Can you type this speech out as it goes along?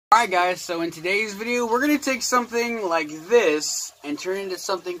Alright guys, so in today's video, we're going to take something like this and turn it into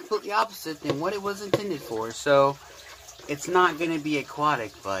something completely opposite than what it was intended for. So, it's not going to be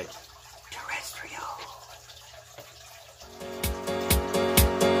aquatic, but terrestrial.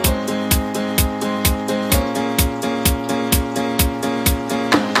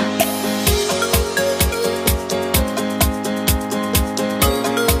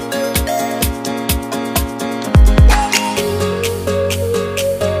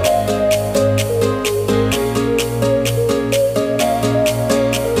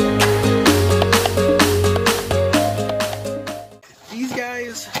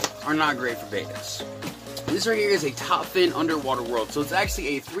 Are not great for betas. This right here is a top fin underwater world, so it's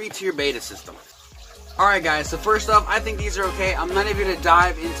actually a 3-tier beta system. Alright guys, so first off, I think these are okay. I'm not even going to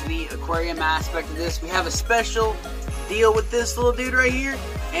dive into the aquarium aspect of this. We have a special deal with this little dude right here,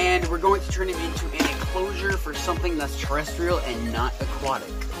 and we're going to turn him into an enclosure for something that's terrestrial and not aquatic.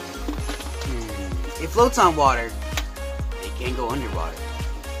 It floats on water. It can go underwater,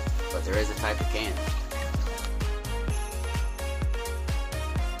 but there is a type that can.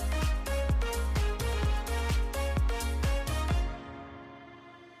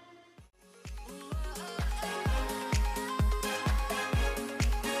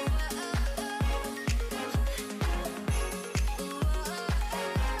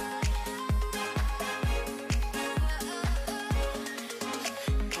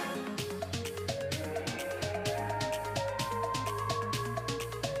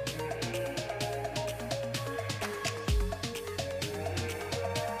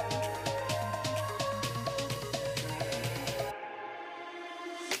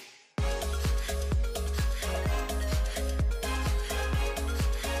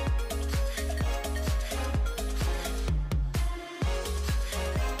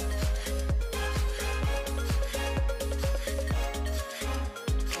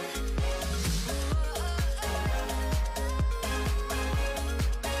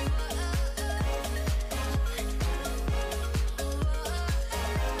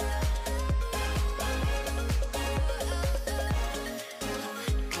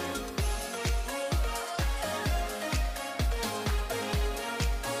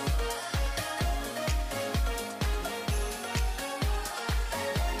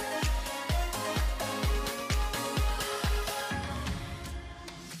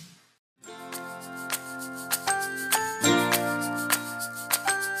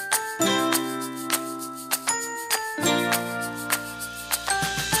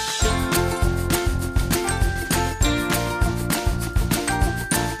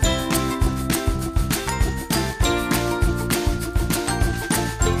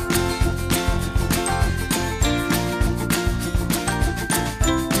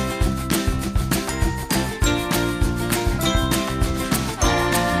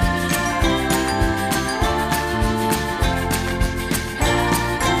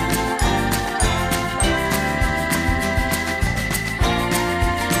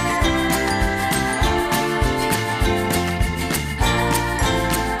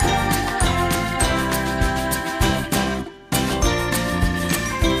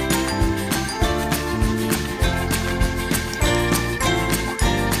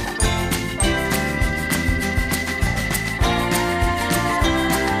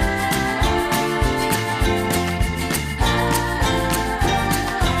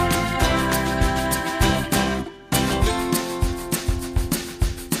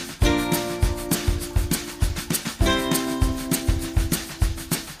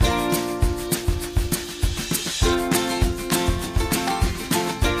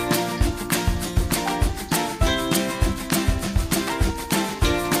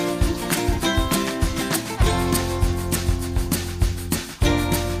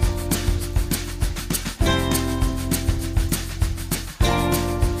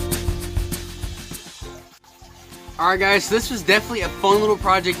 Alright guys, so this was definitely a fun little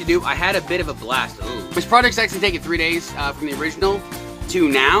project to do. I had a bit of a blast. This project's actually taken 3 days from the original to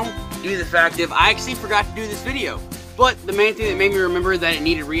now, due to the fact that I actually forgot to do this video. But the main thing that made me remember that it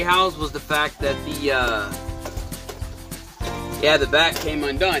needed rehouse was the fact that the back came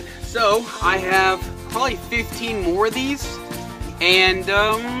undone. So I have probably 15 more of these, and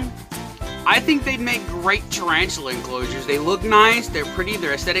I think they'd make great tarantula enclosures. They look nice, they're pretty,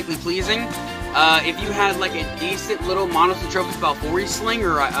 they're aesthetically pleasing. If you had like a decent little monosyntropic Balfouri sling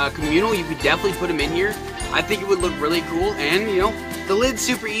or a communal, you could definitely put them in here. I think it would look really cool, and you know, the lid's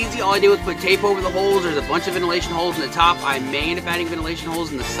super easy. All I did was put tape over the holes. There's a bunch of ventilation holes in the top. I may end up adding ventilation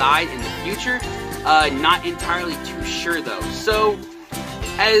holes in the side in the future. Not entirely too sure though. So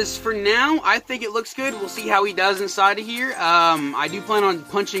as for now, I think it looks good. We'll see how he does inside of here. I do plan on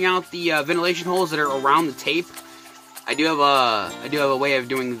punching out the ventilation holes that are around the tape. I do have a way of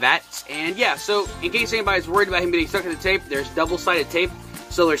doing that. And yeah, so in case anybody's worried about him getting stuck to the tape, there's double-sided tape.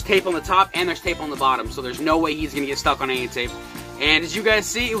 So there's tape on the top and there's tape on the bottom. So there's no way he's going to get stuck on any tape. And as you guys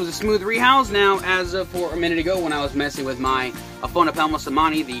see, it was a smooth rehouse. Now, as of for a minute ago when I was messing with my Afona Palma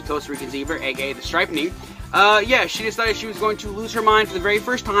Samani, the Costa Rican zebra, aka the striped knee, yeah, she decided she was going to lose her mind for the very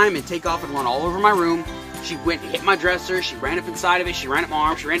first time and take off and run all over my room. She went and hit my dresser, she ran up inside of it, she ran up my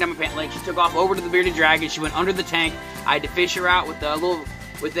arm, she ran down my pant leg, she took off over to the bearded dragon, she went under the tank. I had to fish her out with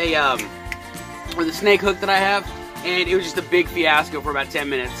with a snake hook that I have, and it was just a big fiasco for about 10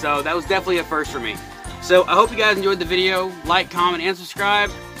 minutes. So that was definitely a first for me. So I hope you guys enjoyed the video. Like, comment, and subscribe.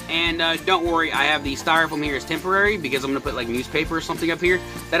 And don't worry, I have the styrofoam here as temporary because I'm going to put like newspaper or something up here.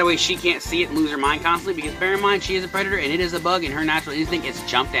 That way she can't see it and lose her mind constantly, because bear in mind, she is a predator and it is a bug, and her natural instinct is to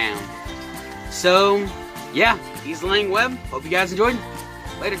jump down. So, yeah, he's the laying web. Hope you guys enjoyed.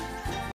 Later.